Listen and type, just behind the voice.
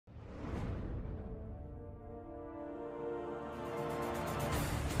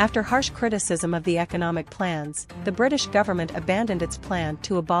After harsh criticism of the economic plans, the British government abandoned its plan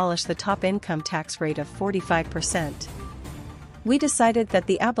to abolish the top income tax rate of 45%. We decided that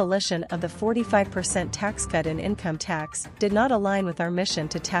the abolition of the 45% tax cut in income tax did not align with our mission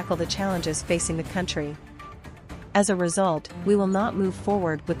to tackle the challenges facing the country. As a result, we will not move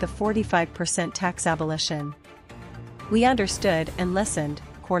forward with the 45% tax abolition. We understood and listened,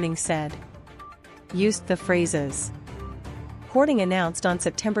 Kwarteng said. Used the phrases. Kwarteng announced on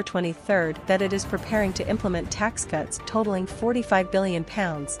September 23 that it is preparing to implement tax cuts totaling £45 billion,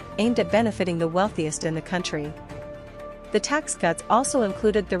 aimed at benefiting the wealthiest in the country. The tax cuts also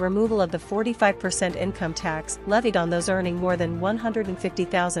included the removal of the 45% income tax levied on those earning more than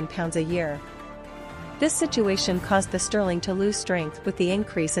 £150,000 a year. This situation caused the sterling to lose strength with the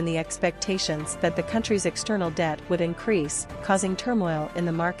increase in the expectations that the country's external debt would increase, causing turmoil in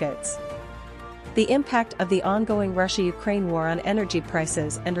the markets. The impact of the ongoing Russia-Ukraine war on energy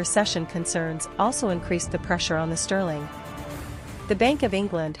prices and recession concerns also increased the pressure on the sterling. The Bank of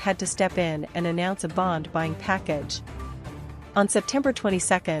England had to step in and announce a bond buying package. On September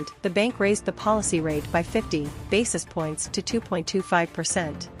 22, the bank raised the policy rate by 50 basis points to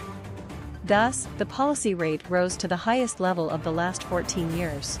 2.25%. Thus, the policy rate rose to the highest level of the last 14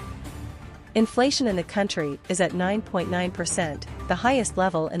 years. Inflation in the country is at 9.9%, the highest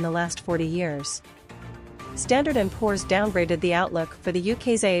level in the last 40 years. Standard & Poor's downgraded the outlook for the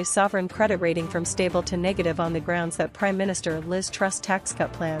UK's sovereign credit rating from stable to negative on the grounds that Prime Minister Liz Truss' tax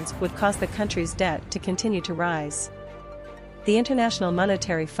cut plans would cause the country's debt to continue to rise. The International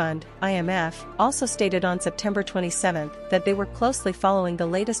Monetary Fund, IMF, also stated on September 27 that they were closely following the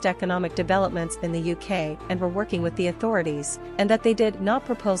latest economic developments in the UK and were working with the authorities, and that they did not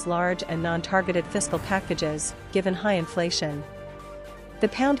propose large and non-targeted fiscal packages, given high inflation. The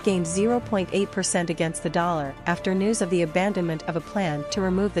pound gained 0.8% against the dollar after news of the abandonment of a plan to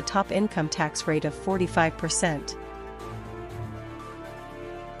remove the top income tax rate of 45%.